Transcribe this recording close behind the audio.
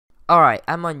Alright,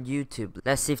 I'm on YouTube.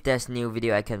 Let's see if there's new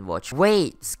video I can watch.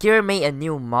 Wait, Sk1er made a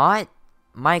new mod?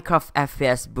 Minecraft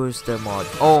FPS Booster Mod.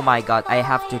 Oh my god, I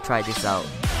have to try this out.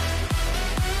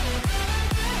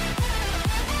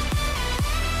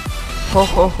 Ho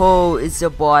ho ho, it's your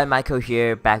boy Michael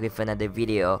here, back with another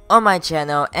video on my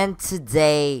channel, and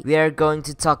today we are going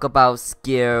to talk about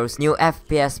Sk1er's new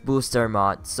FPS Booster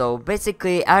Mod. So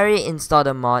basically, I already installed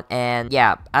the mod, and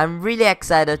yeah, I'm really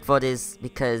excited for this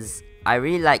because I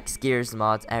really like Sk1er's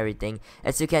mods, everything.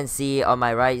 As you can see on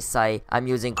my right side, I'm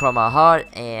using Chroma Heart,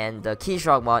 and the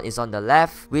Keystroke mod is on the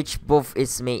left, which both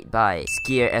is made by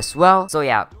Sk1er as well. So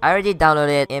yeah, I already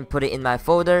downloaded it and put it in my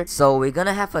folder. So we're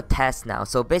gonna have a test now.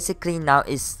 So basically now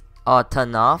it's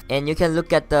turned off, and you can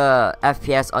look at the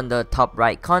FPS on the top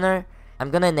right corner.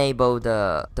 I'm gonna enable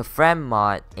the frame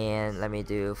mod, and let me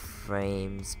do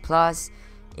frames plus,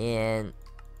 and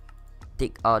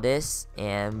tick all this,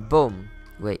 and boom.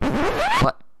 Wait,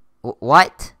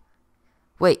 what?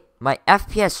 Wait, my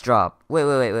FPS dropped.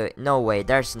 Wait, no way,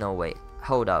 there's no way.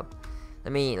 Hold up.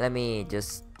 Let me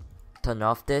just turn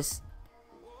off this.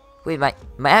 Wait, my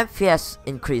FPS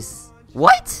increased.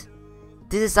 What?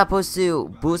 This is supposed to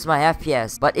boost my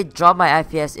FPS, but it dropped my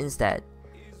FPS instead.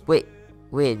 Wait,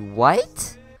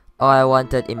 what? All I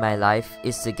wanted in my life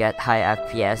is to get high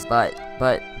FPS,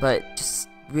 but just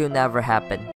will never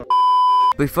happen.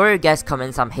 Before you guys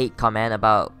comment some hate comment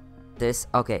about this,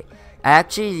 okay, I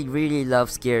actually really love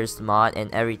Sk1er's mod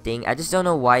and everything. I just don't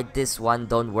know why this one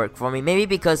don't work for me. Maybe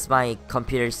because my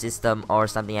computer system or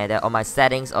something like that, or my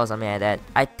settings or something like that.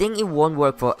 I think it won't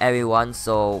work for everyone,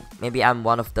 so maybe I'm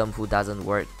one of them who doesn't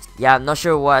work. Yeah, I'm not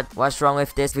sure what's wrong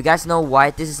with this. If you guys know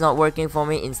why this is not working for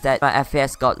me, instead my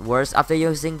FPS got worse after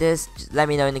using this, just let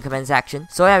me know in the comment section.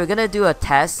 So yeah, we're gonna do a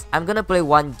test. I'm gonna play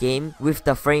one game with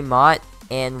the frame mod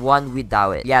and one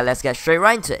without it. Yeah, let's get straight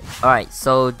right into it. Alright,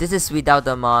 so this is without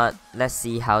the mod. Let's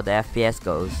see how the FPS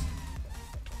goes.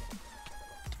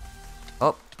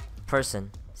 Oh,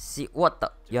 person. See, what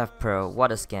the? You have pro.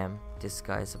 What a scam. This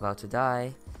guy is about to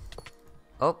die.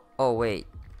 Oh wait.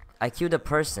 I killed a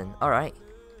person. Alright.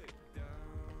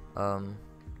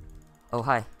 Oh,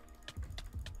 hi.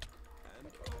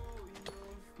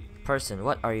 Person,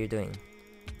 what are you doing?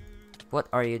 What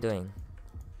are you doing?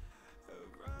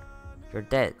 You're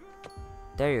dead.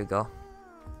 There you go.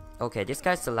 Okay, this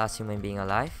guy's the last human being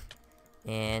alive,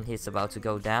 and he's about to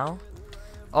go down.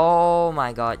 Oh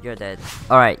my god, you're dead.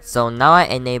 Alright, so now I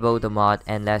enable the mod,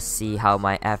 and let's see how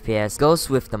my FPS goes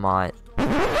with the mod.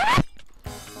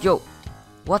 Yo,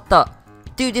 what the?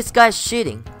 Dude, this guy's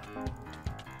cheating.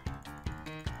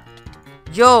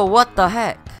 Yo, what the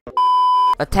heck?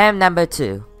 Attempt number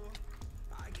 2.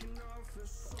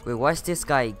 Wait, why is this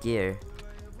guy gear?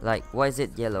 Like, why is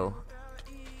it yellow?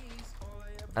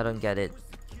 I don't get it.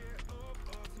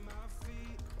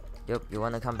 Yup, you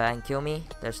wanna come back and kill me?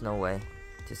 There's no way.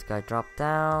 This guy dropped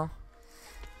down.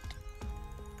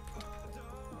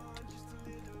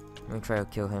 Let me try to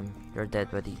kill him. You're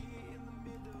dead, buddy.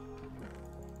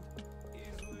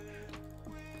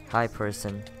 Hi,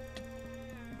 person.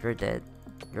 You're dead.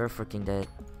 You're freaking dead.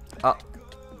 Oh,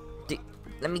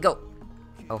 let me go.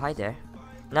 Oh, hi there.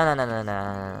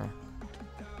 No.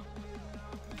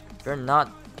 You're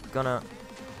not gonna.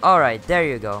 Alright, there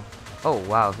you go. Oh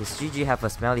wow, his GG have a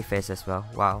smelly face as well.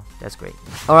 Wow, that's great.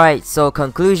 Alright, so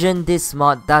conclusion, this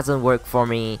mod doesn't work for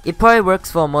me. It probably works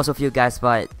for most of you guys,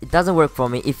 but it doesn't work for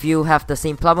me. If you have the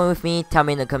same problem with me, tell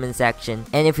me in the comment section.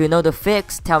 And if you know the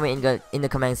fix, tell me in the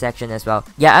comment section as well.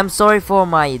 Yeah, I'm sorry for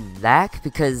my lag,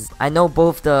 because I know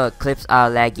both the clips are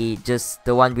laggy, just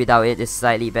the one without it is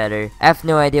slightly better. I have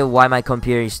no idea why my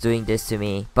computer is doing this to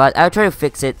me, but I'll try to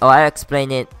fix it, or I'll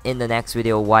explain it in the next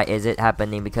video why is it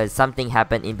happening, because something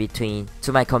happened in between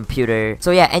to my computer.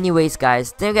 So yeah, anyways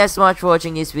guys, thank you guys so much for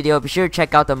watching this video. Be sure to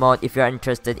check out the mod if you're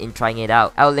interested in trying it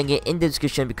out. I'll link it in the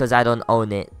description because I don't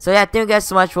own it. So yeah, thank you guys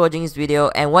so much for watching this video,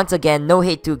 and once again, no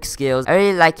hate to Skills. I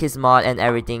really like his mod and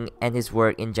everything, and his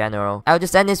work in general. I'll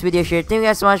just end this video here. Thank you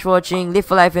guys so much for watching. Leave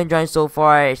a like if you're enjoying so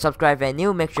far. Subscribe if you're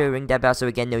new. Make sure you ring that bell so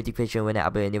you get notification when I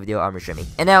upload a new video on streaming.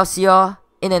 And I'll see y'all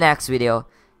in the next video.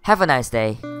 Have a nice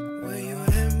day.